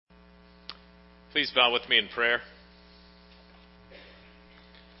Please bow with me in prayer.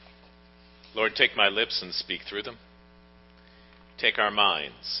 Lord, take my lips and speak through them. Take our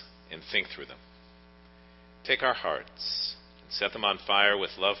minds and think through them. Take our hearts and set them on fire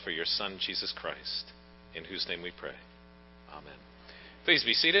with love for your Son, Jesus Christ, in whose name we pray. Amen. Please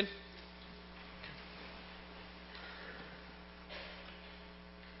be seated.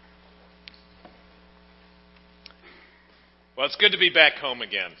 Well, it's good to be back home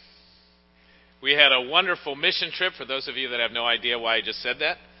again. We had a wonderful mission trip, for those of you that have no idea why I just said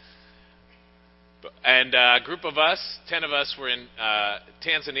that. And a group of us, 10 of us, were in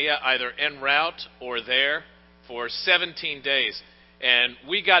Tanzania, either en route or there for 17 days. And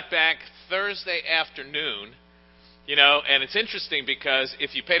we got back Thursday afternoon, and it's interesting because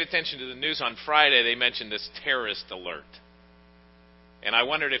if you paid attention to the news on Friday, they mentioned this terrorist alert. And I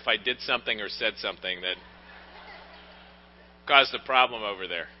wondered if I did something or said something that caused a problem over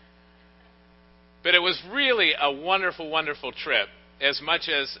there. But it was really a wonderful, wonderful trip. As much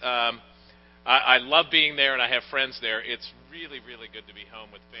as I love being there and I have friends there, it's really, really good to be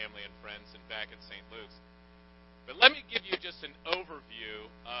home with family and friends and back at St. Luke's. But let me give you just an overview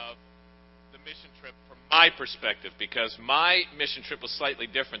of the mission trip from my perspective, because my mission trip was slightly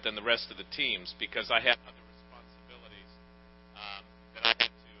different than the rest of the teams because I had other responsibilities that I had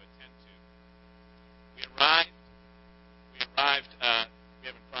to attend to. We arrived. We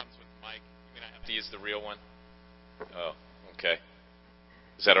having problems with the mic. You mean I have to use the real one? Oh, okay.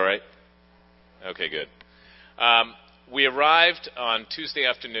 Is that all right? Okay, good. We arrived on Tuesday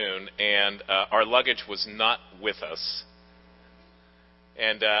afternoon, and our luggage was not with us.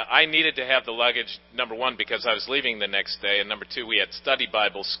 And I needed to have the luggage, number one, because I was leaving the next day, and number two, we had study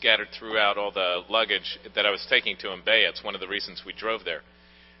Bibles scattered throughout all the luggage that I was taking to Mbeya. It's one of the reasons we drove there.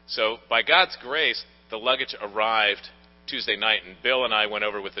 So by God's grace, the luggage arrived Tuesday night, and Bill and I went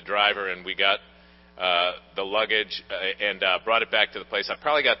over with the driver, and we got the luggage and brought it back to the place. I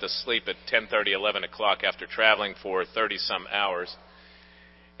probably got to sleep at 10:30, 11 o'clock after traveling for 30-some hours.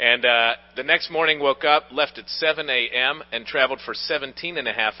 And the next morning woke up, left at 7 a.m., and traveled for 17 and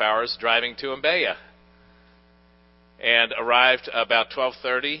a half hours driving to Mbeya. And arrived about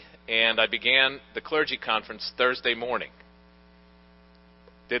 12:30, and I began the clergy conference Thursday morning.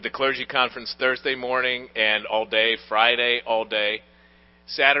 Did the clergy conference Thursday morning and all day, Friday all day.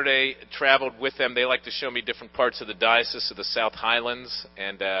 Saturday, traveled with them. They like to show me different parts of the diocese of the South Highlands,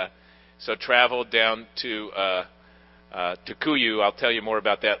 and so traveled down to Tukuyu. I'll tell you more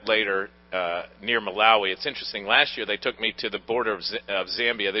about that later, near Malawi. It's interesting. Last year they took me to the border of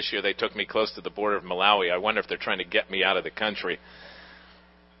Zambia. This year they took me close to the border of Malawi. I wonder if they're trying to get me out of the country.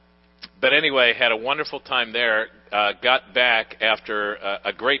 But anyway, had a wonderful time there. Got back after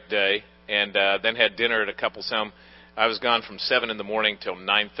a great day, and then had dinner at a couple's home. I was gone from 7 in the morning till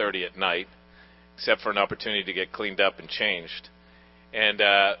 9:30 at night, except for an opportunity to get cleaned up and changed. And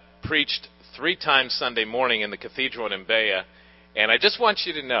preached 3 times Sunday morning in the cathedral in Mbeya. And I just want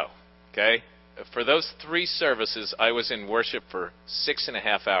you to know, okay, for those 3 services, I was in worship for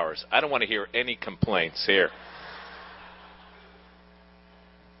 6.5 hours. I don't want to hear any complaints here.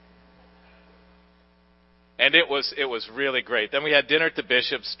 And it was really great. Then we had dinner at the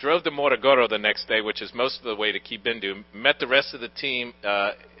Bishop's, drove to Morogoro the next day, which is most of the way to Kibindu. Met the rest of the team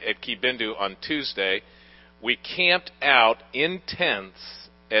at Kibindu on Tuesday. We camped out in tents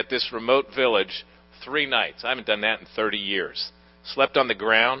at this remote village 3 nights. I haven't done that in 30 years. Slept on the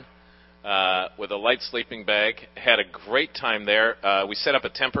ground with a light sleeping bag. Had a great time there. We set up a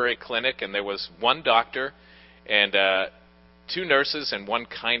temporary clinic, and there was 1 doctor and 2 nurses and 1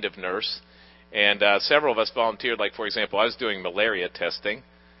 kind of nurse. And several of us volunteered, like, for example, I was doing malaria testing.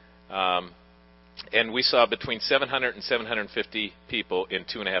 And we saw between 700 and 750 people in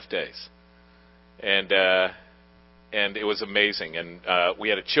 2.5 days. And it was amazing. And we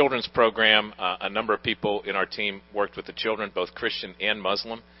had a children's program. A number of people in our team worked with the children, both Christian and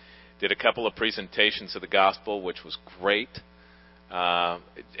Muslim. Did a couple of presentations of the gospel, which was great.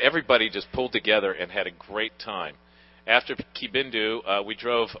 Everybody just pulled together and had a great time. After Kibindu, we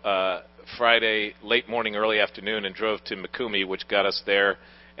drove Friday late morning, early afternoon, and drove to Mikumi, which got us there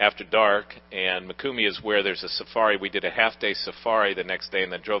after dark. And Mikumi is where there's a safari. We did a half-day safari the next day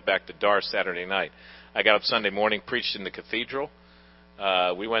and then drove back to Dar Saturday night. I got up Sunday morning, preached in the cathedral.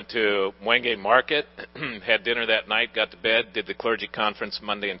 We went to Mwenge Market, had dinner that night, got to bed, did the clergy conference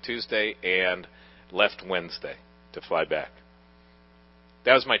Monday and Tuesday, and left Wednesday to fly back.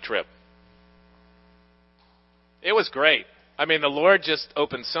 That was my trip. It was great. I mean, the Lord just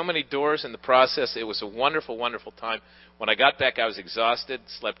opened so many doors in the process. It was a wonderful, wonderful time. When I got back, I was exhausted,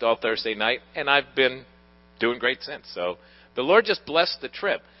 slept all Thursday night, and I've been doing great since. So the Lord just blessed the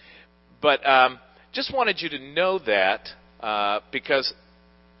trip. But just wanted you to know that because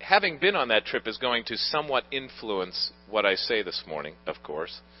having been on that trip is going to somewhat influence what I say this morning, of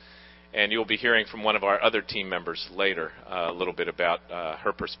course. And you'll be hearing from one of our other team members later a little bit about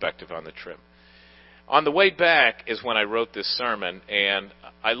her perspective on the trip. On the way back is when I wrote this sermon, and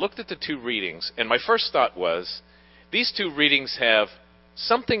I looked at the two readings, and my first thought was, these two readings have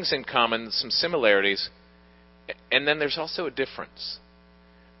some things in common, some similarities, and then there's also a difference.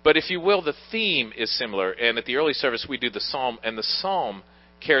 But if you will, the theme is similar, and at the early service we do the psalm, and the psalm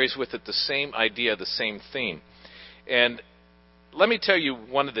carries with it the same idea, the same theme. And let me tell you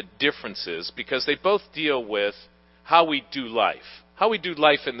one of the differences, because they both deal with how we do life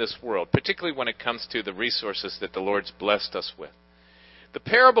in this world, particularly when it comes to the resources that the Lord's blessed us with. The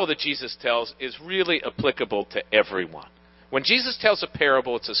parable that Jesus tells is really applicable to everyone. When Jesus tells a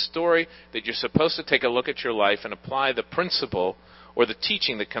parable, it's a story that you're supposed to take a look at your life and apply the principle or the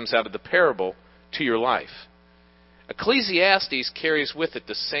teaching that comes out of the parable to your life. Ecclesiastes carries with it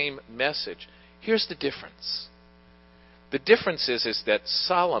the same message. Here's the difference. The difference is that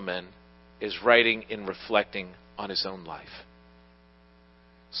Solomon is writing and reflecting on his own life.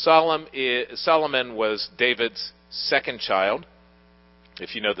 Solomon was David's second child,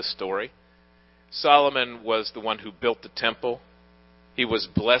 if you know the story. Solomon was the one who built the temple. He was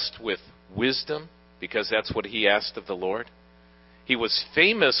blessed with wisdom because that's what he asked of the Lord. He was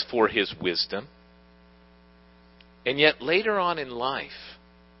famous for his wisdom. And yet later on in life,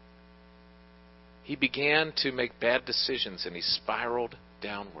 he began to make bad decisions and he spiraled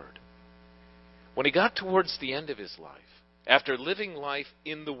downward. When he got towards the end of his life, after living life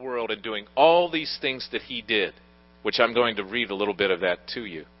in the world and doing all these things that he did, which I'm going to read a little bit of that to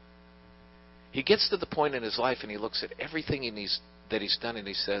you, he gets to the point in his life and he looks at everything that he's done and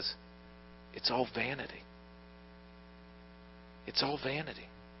he says, it's all vanity. It's all vanity.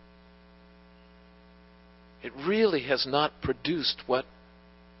 It really has not produced what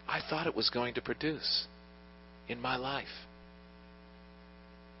I thought it was going to produce in my life.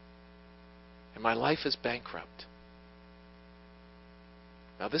 And my life is bankrupt.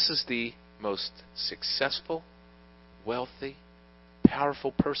 Now, this is the most successful, wealthy,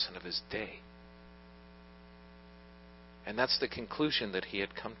 powerful person of his day. And that's the conclusion that he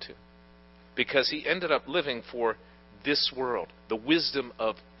had come to. Because he ended up living for this world, the wisdom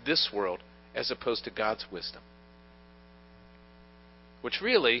of this world, as opposed to God's wisdom. Which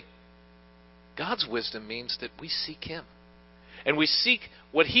really, God's wisdom means that we seek him. And we seek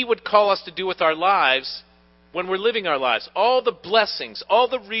what he would call us to do with our lives when we're living our lives. All the blessings, all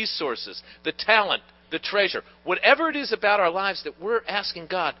the resources, the talent, the treasure, whatever it is about our lives that we're asking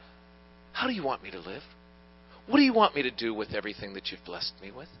God, how do you want me to live? What do you want me to do with everything that you've blessed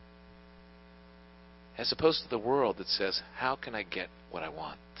me with? As opposed to the world that says, how can I get what I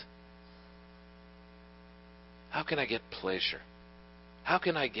want? How can I get pleasure? How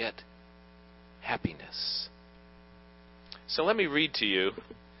can I get happiness? So let me read to you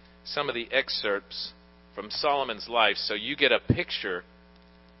some of the excerpts from Solomon's life so you get a picture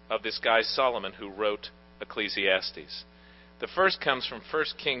of this guy Solomon who wrote Ecclesiastes. The first comes from 1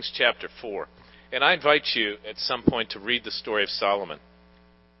 Kings chapter 4. And I invite you at some point to read the story of Solomon.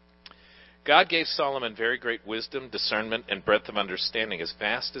 God gave Solomon very great wisdom, discernment, and breadth of understanding, as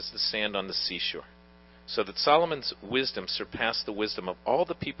vast as the sand on the seashore, so that Solomon's wisdom surpassed the wisdom of all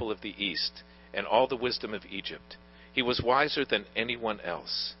the people of the East and all the wisdom of Egypt. He was wiser than anyone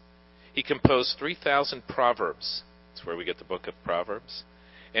else. He composed 3,000 proverbs. That's where we get the book of Proverbs.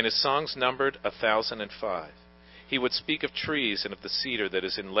 And his songs numbered 1,005. He would speak of trees and of the cedar that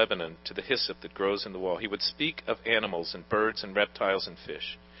is in Lebanon, to the hyssop that grows in the wall. He would speak of animals and birds and reptiles and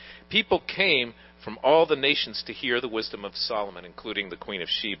fish. People came from all the nations to hear the wisdom of Solomon, including the Queen of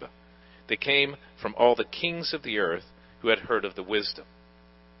Sheba. They came from all the kings of the earth who had heard of the wisdom.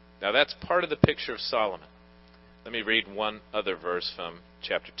 Now that's part of the picture of Solomon. Let me read one other verse from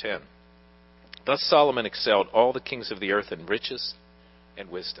chapter 10. Thus Solomon excelled all the kings of the earth in riches and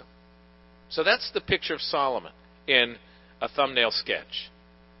wisdom. So that's the picture of Solomon in a thumbnail sketch.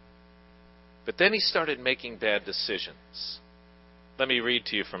 But then he started making bad decisions. Let me read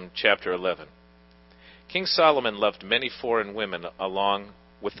to you from chapter 11. King Solomon loved many foreign women along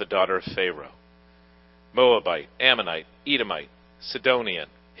with the daughter of Pharaoh, Moabite, Ammonite, Edomite, Sidonian,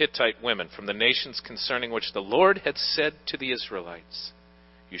 Hittite women from the nations concerning which the Lord had said to the Israelites,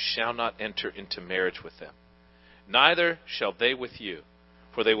 you shall not enter into marriage with them, neither shall they with you,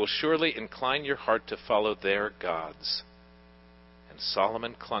 for they will surely incline your heart to follow their gods. And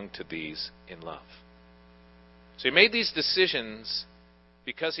Solomon clung to these in love. So he made these decisions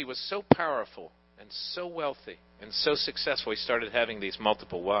because he was so powerful and so wealthy and so successful. He started having these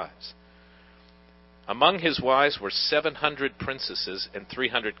multiple wives. Among his wives were 700 princesses and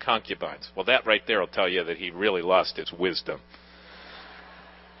 300 concubines. Well, that right there will tell you that he really lost his wisdom.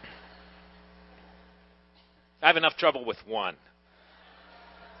 I have enough trouble with one.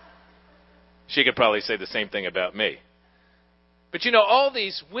 She could probably say the same thing about me. But all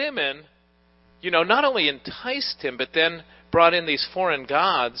these women, not only enticed him, but then brought in these foreign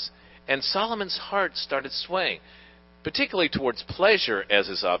gods, and Solomon's heart started swaying, particularly towards pleasure, as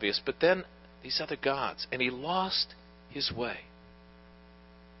is obvious, but then these other gods, and he lost his way.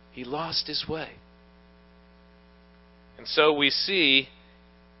 He lost his way. And so we see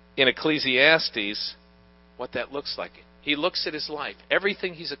in Ecclesiastes what that looks like. He looks at his life,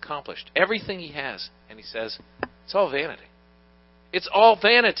 everything he's accomplished, everything he has, and he says, it's all vanity. It's all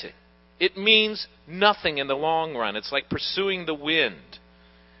vanity. It means nothing in the long run. It's like pursuing the wind.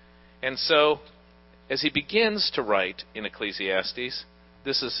 And so, as he begins to write in Ecclesiastes,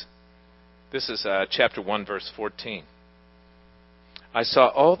 this is chapter 1, verse 14. I saw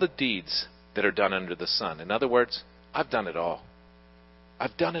all the deeds that are done under the sun. In other words, I've done it all.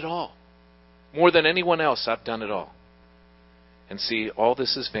 I've done it all. More than anyone else, I've done it all. And see, all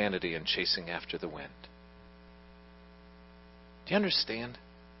this is vanity and chasing after the wind. Do you understand?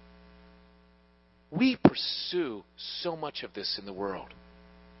 We pursue so much of this in the world.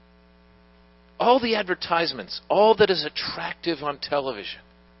 All the advertisements, all that is attractive on television,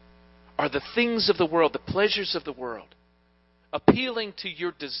 are the things of the world, the pleasures of the world, appealing to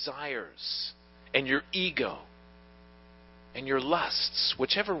your desires and your ego and your lusts,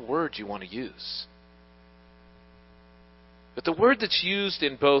 whichever word you want to use. But the word that's used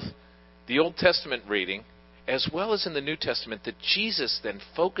in both the Old Testament reading as well as in the New Testament that Jesus then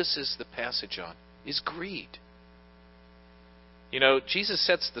focuses the passage on is greed. Jesus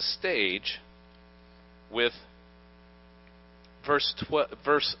sets the stage with verse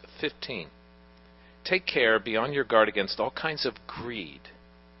 15. Take care, be on your guard against all kinds of greed,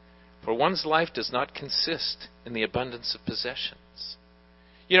 for one's life does not consist in the abundance of possessions.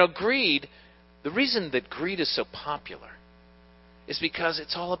 Greed, the reason that greed is so popular is because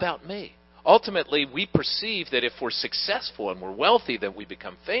it's all about me. Ultimately, we perceive that if we're successful and we're wealthy, that we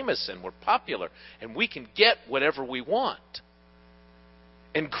become famous and we're popular and we can get whatever we want.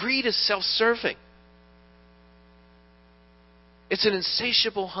 And greed is self-serving. It's an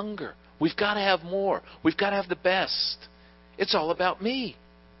insatiable hunger. We've got to have more. We've got to have the best. It's all about me.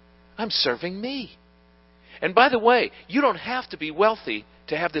 I'm serving me. And by the way, you don't have to be wealthy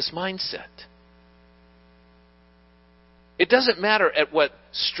to have this mindset. It doesn't matter at what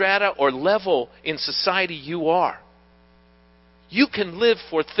strata or level in society you are. You can live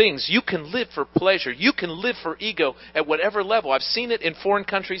for things. You can live for pleasure. You can live for ego at whatever level. I've seen it in foreign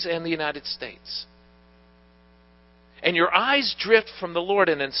countries and the United States. And your eyes drift from the Lord,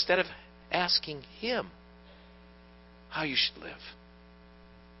 and instead of asking Him how you should live,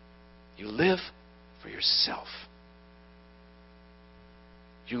 you live for yourself.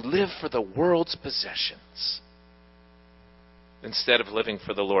 You live for the world's possessions instead of living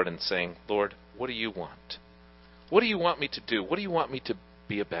for the Lord and saying, Lord, what do you want? What do you want me to do? What do you want me to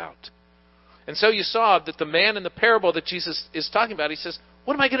be about? And so you saw that the man in the parable that Jesus is talking about, he says,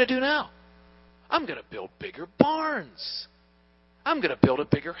 what am I going to do now? I'm going to build bigger barns. I'm going to build a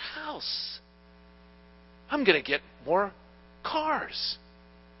bigger house. I'm going to get more cars.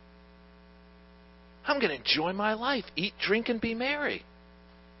 I'm going to enjoy my life, eat, drink, and be merry.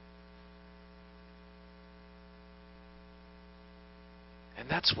 And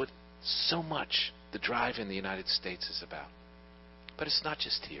that's what so much the drive in the United States is about. But it's not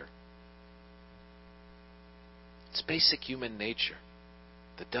just here. It's basic human nature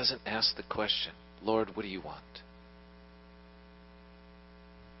that doesn't ask the question, Lord, what do you want?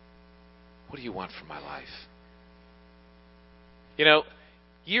 What do you want for my life?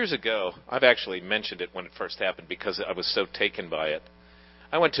 Years ago, I've actually mentioned it when it first happened because I was so taken by it.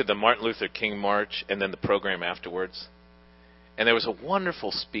 I went to the Martin Luther King March and then the program afterwards. And there was a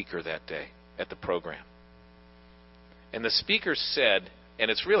wonderful speaker that day at the program. And the speaker said,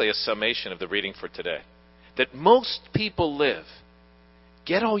 and it's really a summation of the reading for today, that most people live,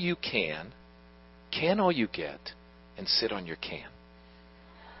 get all you can all you get, and sit on your can.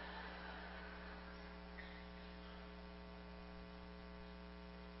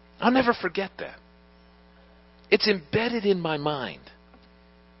 I'll never forget that. It's embedded in my mind.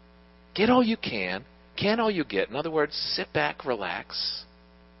 Get all you can all you get. In other words, sit back, relax,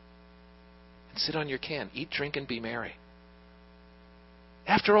 and sit on your can. Eat, drink, and be merry.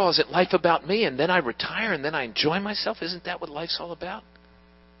 After all, isn't life about me and then I retire and then I enjoy myself? Isn't that what life's all about?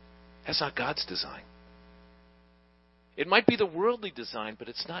 That's not God's design. It might be the worldly design, but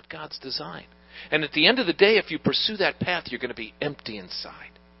it's not God's design. And at the end of the day, if you pursue that path, you're going to be empty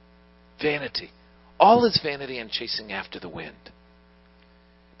inside. Vanity. All is vanity and chasing after the wind.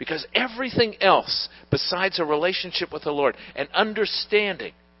 Because everything else besides a relationship with the Lord and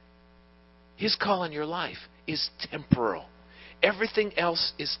understanding His call in your life is temporal. Everything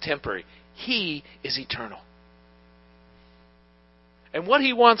else is temporary. He is eternal. And what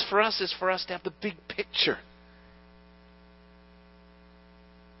He wants for us is for us to have the big picture.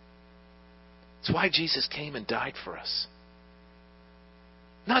 It's why Jesus came and died for us.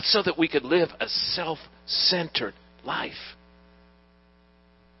 Not so that we could live a self-centered life.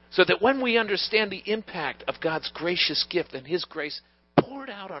 So that when we understand the impact of God's gracious gift and His grace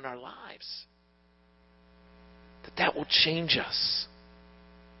poured out on our lives, that will change us.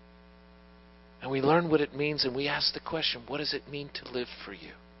 And we learn what it means and we ask the question, what does it mean to live for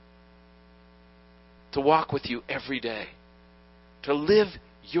you? To walk with you every day. To live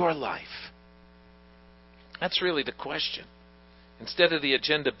your life. That's really the question. Instead of the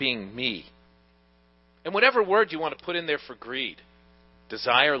agenda being me. And whatever word you want to put in there for greed.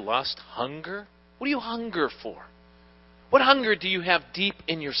 Desire, lust, hunger. What do you hunger for? What hunger do you have deep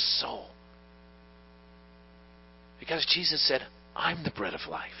in your soul? Because Jesus said, I'm the bread of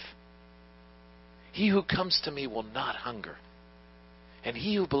life. He who comes to me will not hunger. And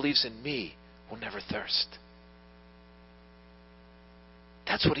he who believes in me will never thirst.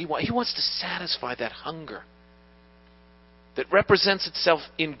 That's what He wants. He wants to satisfy that hunger that represents itself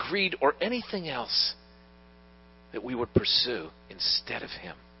in greed or anything else that we would pursue instead of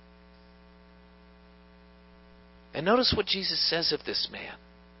Him. And notice what Jesus says of this man.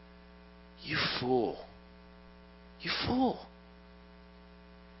 You fool. You fool.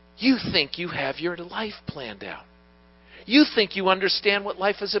 You think you have your life planned out. You think you understand what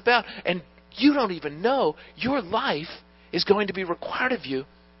life is about. And you don't even know your life is going to be required of you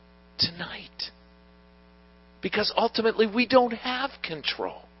tonight. Because ultimately we don't have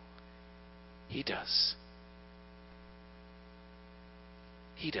control. He does.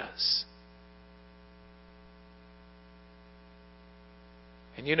 He does.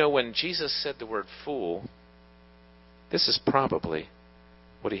 And you know, when Jesus said the word fool, this is probably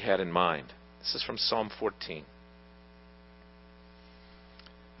what He had in mind. This is from Psalm 14.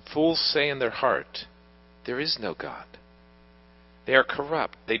 Fools say in their heart, there is no God. They are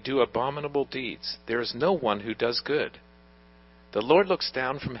corrupt. They do abominable deeds. There is no one who does good. The Lord looks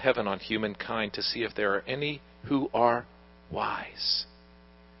down from heaven on humankind to see if there are any who are wise.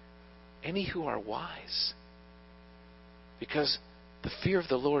 Any who are wise. Because the fear of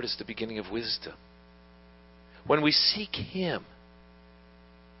the Lord is the beginning of wisdom. When we seek Him,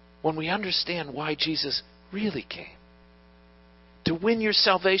 when we understand why Jesus really came, to win your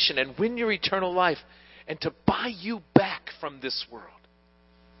salvation and win your eternal life, and to buy you back from this world,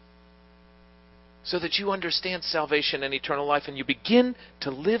 so that you understand salvation and eternal life, and you begin to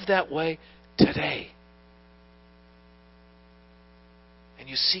live that way today. And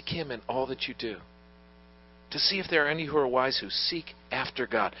you seek Him in all that you do. To see if there are any who are wise who seek after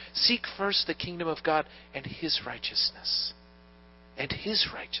God. Seek first the kingdom of God and His righteousness. And His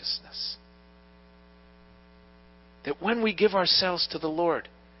righteousness. That when we give ourselves to the Lord,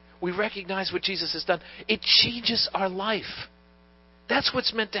 we recognize what Jesus has done. It changes our life. That's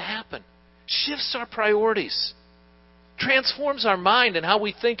what's meant to happen. Shifts our priorities. Transforms our mind and how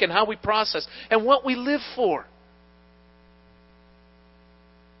we think and how we process and what we live for.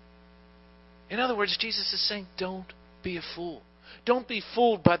 In other words, Jesus is saying, don't be a fool. Don't be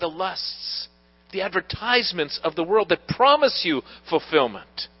fooled by the lusts, the advertisements of the world that promise you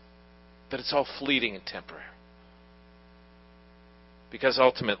fulfillment. But it's all fleeting and temporary. Because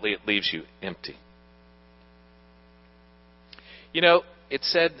ultimately it leaves you empty. You know, it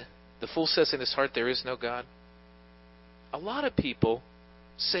said, the fool says in his heart, there is no God. A lot of people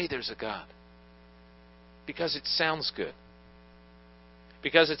say there's a God. Because it sounds good.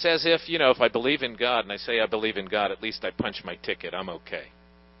 Because it's as if, if I believe in God and I say I believe in God, at least I punch my ticket. I'm okay.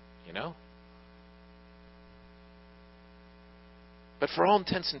 But for all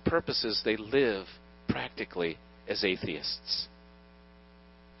intents and purposes, they live practically as atheists.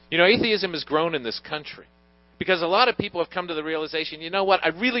 Atheism has grown in this country. Because a lot of people have come to the realization, you know what, I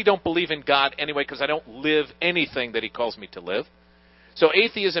really don't believe in God anyway because I don't live anything that He calls me to live. So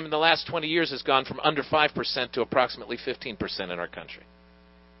atheism in the last 20 years has gone from under 5% to approximately 15% in our country.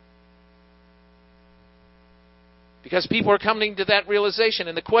 Because people are coming to that realization.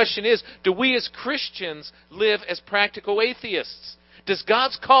 And the question is, do we as Christians live as practical atheists? Does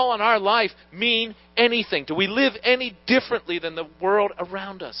God's call on our life mean anything? Do we live any differently than the world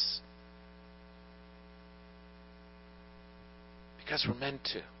around us? Because we're meant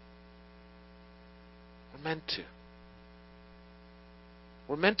to. We're meant to.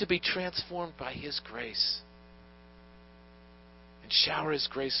 We're meant to be transformed by His grace and shower His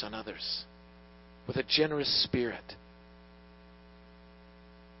grace on others with a generous spirit.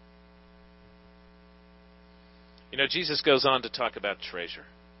 You know, Jesus goes on to talk about treasure.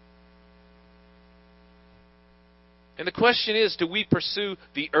 And the question is, do we pursue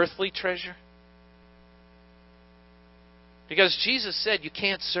the earthly treasure? Because Jesus said you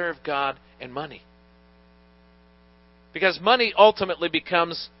can't serve God and money. Because money ultimately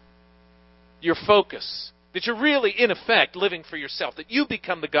becomes your focus. That you're really, in effect, living for yourself. That you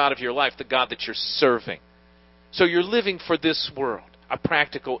become the God of your life, the God that you're serving. So you're living for this world, a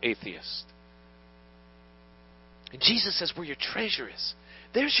practical atheist. And Jesus says where your treasure is,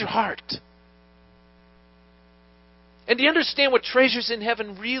 there's your heart. And do you understand what treasures in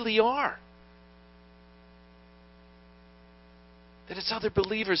heaven really are? That it's other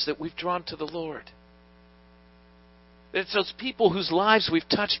believers that we've drawn to the Lord. That it's those people whose lives we've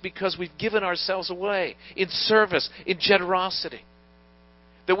touched because we've given ourselves away in service, in generosity.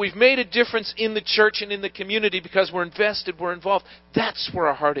 That we've made a difference in the church and in the community because we're invested, we're involved. That's where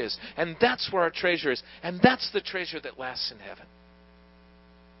our heart is. And that's where our treasure is. And that's the treasure that lasts in heaven.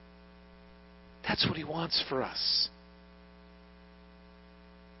 That's what He wants for us.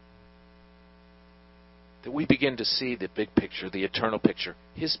 That we begin to see the big picture, the eternal picture,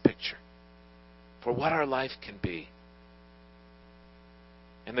 His picture, for what our life can be.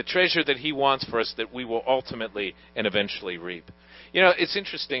 And the treasure that He wants for us that we will ultimately and eventually reap. You know, it's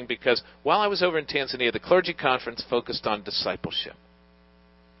interesting because while I was over in Tanzania, the clergy conference focused on discipleship.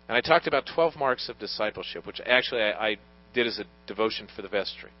 And I talked about 12 marks of discipleship, which actually I did as a devotion for the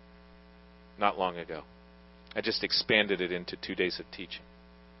vestry not long ago. I just expanded it into 2 days of teaching.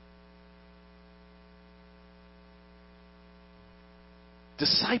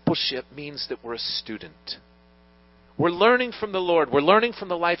 Discipleship means that we're a student. We're learning from the Lord. We're learning from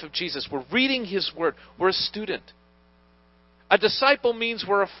the life of Jesus. We're reading His Word. We're a student. A disciple means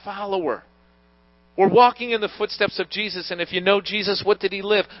we're a follower. We're walking in the footsteps of Jesus. And if you know Jesus, what did He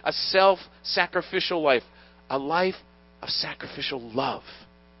live? A self-sacrificial life. A life of sacrificial love.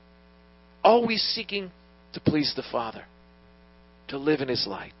 Always seeking to please the Father. To live in His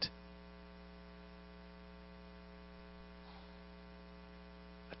light.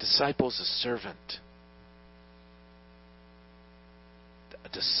 A disciple is a servant. A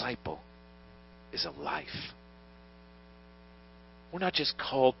disciple is a life. We're not just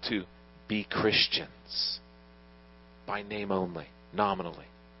called to be Christians by name only, nominally.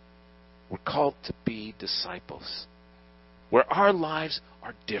 We're called to be disciples, where our lives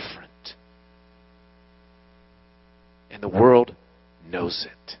are different. And the world knows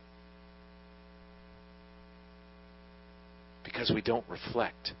it. Because we don't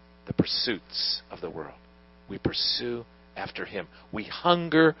reflect the pursuits of the world. We pursue after Him. We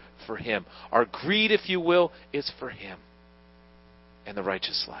hunger for Him. Our greed, if you will, is for Him and the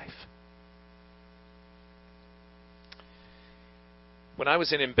righteous life. When I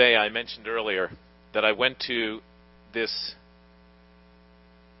was in Mbeya, I mentioned earlier that I went to this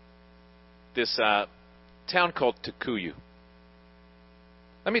town called Tukuyu.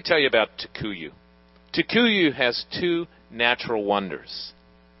 Let me tell you about Tukuyu. Tukuyu has 2 natural wonders.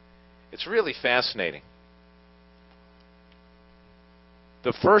 It's really fascinating.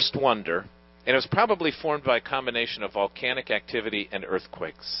 The first wonder, and it was probably formed by a combination of volcanic activity and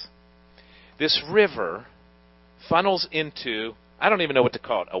earthquakes. This river funnels into, I don't even know what to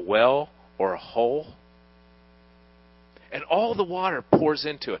call it, a well or a hole. And all the water pours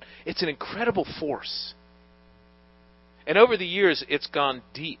into it. It's an incredible force. And over the years, it's gone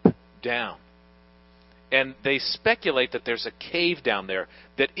deep down. And they speculate that there's a cave down there,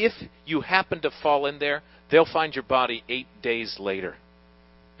 that if you happen to fall in there, they'll find your body 8 days later.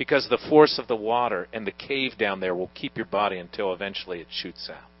 Because the force of the water and the cave down there will keep your body until eventually it shoots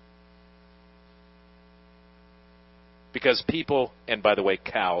out. Because people, and by the way,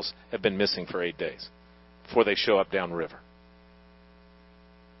 cows, have been missing for 8 days before they show up downriver.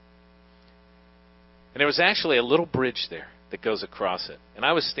 And there was actually a little bridge there that goes across it. And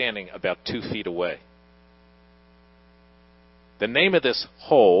I was standing about 2 feet away. The name of this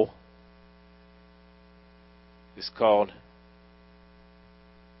hole is called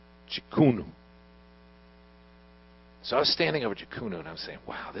Jikunu. So I was standing over Jikunu and I was saying,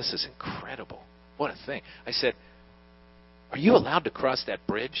 wow, this is incredible. What a thing. I said, are you allowed to cross that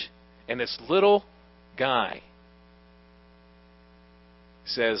bridge? And this little guy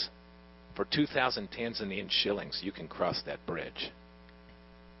says, for 2,000 Tanzanian shillings, you can cross that bridge.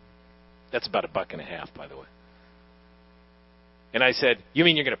 That's about $1.50, by the way. And I said, "You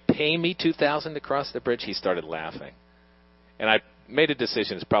mean you're going to pay me $2,000 to cross the bridge?" He started laughing. And I made a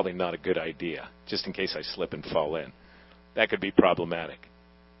decision it's probably not a good idea, just in case I slip and fall in. That could be problematic.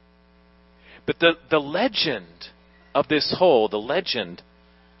 But the legend of this hole, the legend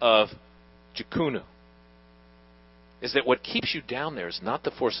of Jukunu, is that what keeps you down there is not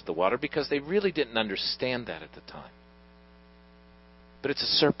the force of the water, because they really didn't understand that at the time. But it's a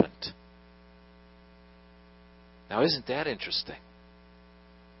serpent. Now, isn't that interesting?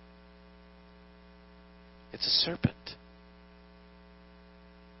 It's a serpent.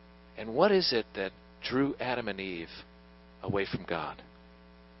 And what is it that drew Adam and Eve away from God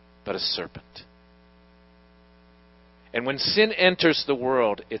but a serpent? And when sin enters the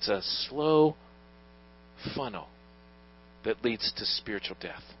world, it's a slow funnel that leads to spiritual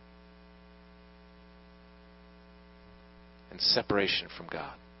death and separation from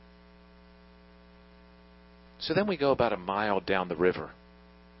God. So then we go about a mile down the river,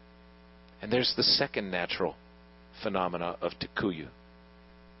 and there's the second natural phenomena of Tukuyu.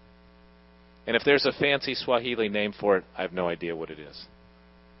 And if there's a fancy Swahili name for it, I have no idea what it is.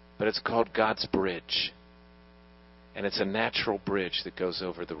 But it's called God's Bridge. And it's a natural bridge that goes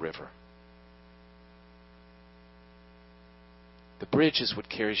over the river. The bridge is what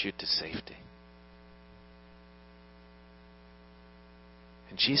carries you to safety.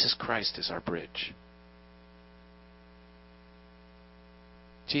 And Jesus Christ is our bridge.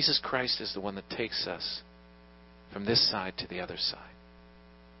 Jesus Christ is the one that takes us from this side to the other side.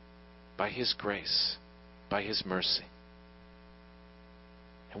 By His grace, by His mercy.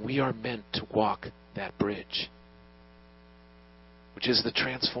 And we are meant to walk that bridge, which is the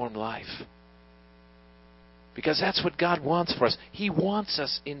transformed life. Because that's what God wants for us. He wants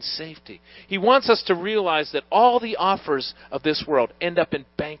us in safety. He wants us to realize that all the offers of this world end up in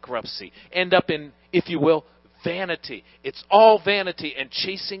bankruptcy, end up in, if you will, vanity. It's all vanity and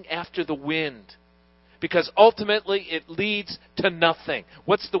chasing after the wind. Because ultimately it leads to nothing.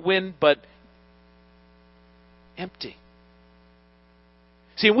 What's the wind but empty?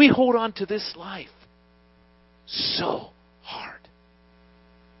 See, we hold on to this life so hard.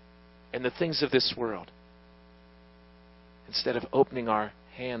 And the things of this world, instead of opening our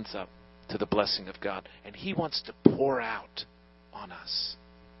hands up to the blessing of God. And He wants to pour out on us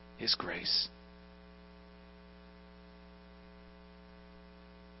His grace.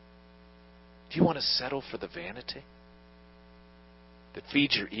 Do you want to settle for the vanity that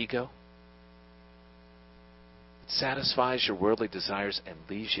feeds your ego, that satisfies your worldly desires and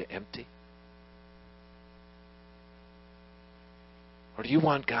leaves you empty? Or do you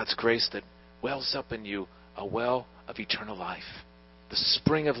want God's grace that wells up in you a well of eternal life, the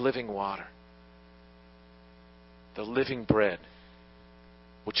spring of living water, the living bread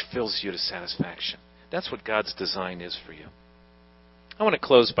which fills you to satisfaction? That's what God's design is for you. I want to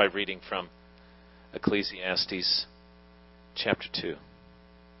close by reading from Ecclesiastes chapter 2.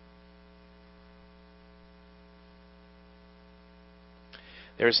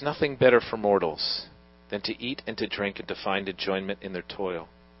 There is nothing better for mortals than to eat and to drink and to find enjoyment in their toil.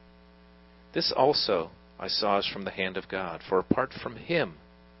 This also I saw is from the hand of God. For apart from Him,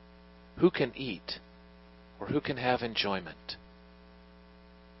 who can eat or who can have enjoyment?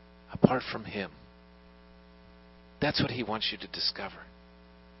 Apart from Him. That's what He wants you to discover.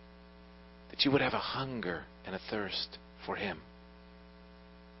 That you would have a hunger and a thirst for Him.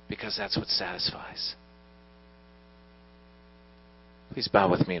 Because that's what satisfies. Please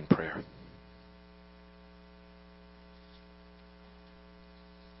bow with me in prayer.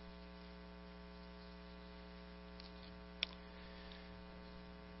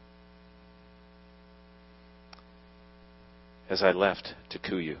 As I left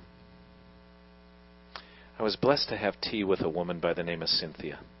Tukuyu, I was blessed to have tea with a woman by the name of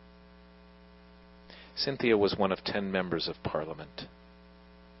Cynthia. Cynthia was one of 10 members of Parliament.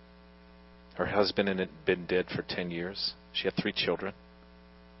 Her husband had been dead for 10 years. She had 3 children.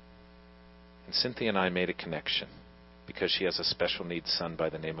 And Cynthia and I made a connection because she has a special needs son by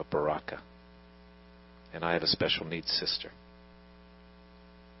the name of Baraka. And I have a special needs sister.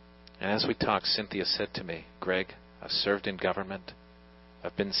 And as we talked, Cynthia said to me, "Greg, I've served in government.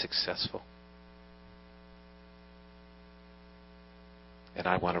 I've been successful. And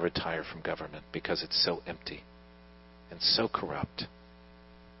I want to retire from government because it's so empty and so corrupt.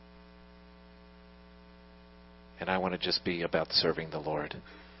 And I want to just be about serving the Lord."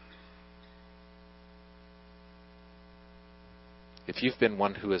 If you've been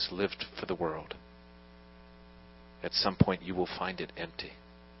one who has lived for the world, at some point you will find it empty.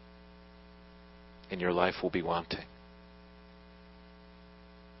 And your life will be wanting.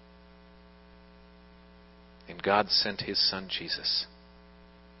 And And God sent His Son Jesus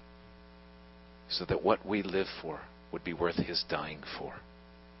so that what we live for would be worth His dying for.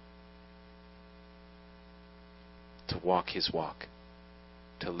 To walk His walk,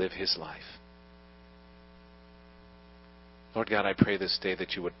 to live His life. Lord God, I pray this day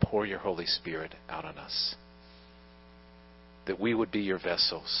that you would pour your Holy Spirit out on us. That we would be your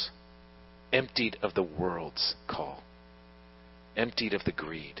vessels, emptied of the world's call, emptied of the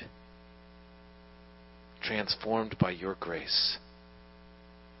greed, transformed by your grace.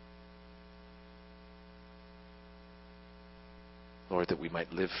 Lord, that we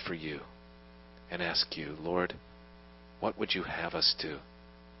might live for you and ask you, Lord, what would you have us do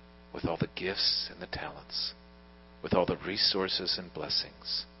with all the gifts and the talents, with all the resources and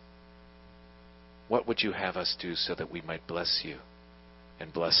blessings? What would you have us do so that we might bless you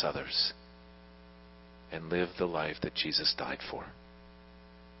and bless others and live the life that Jesus died for?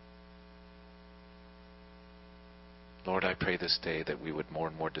 Lord, I pray this day that we would more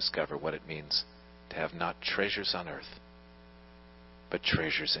and more discover what it means to have not treasures on earth, but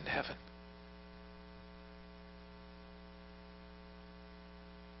treasures in heaven.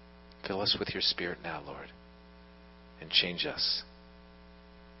 Fill us with your Spirit now, Lord, and change us,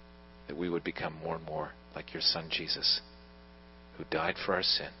 that we would become more and more like your Son Jesus, who died for our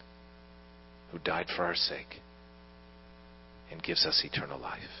sin, who died for our sake, and gives us eternal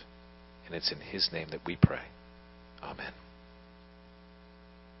life. And it's in His name that we pray. Amen.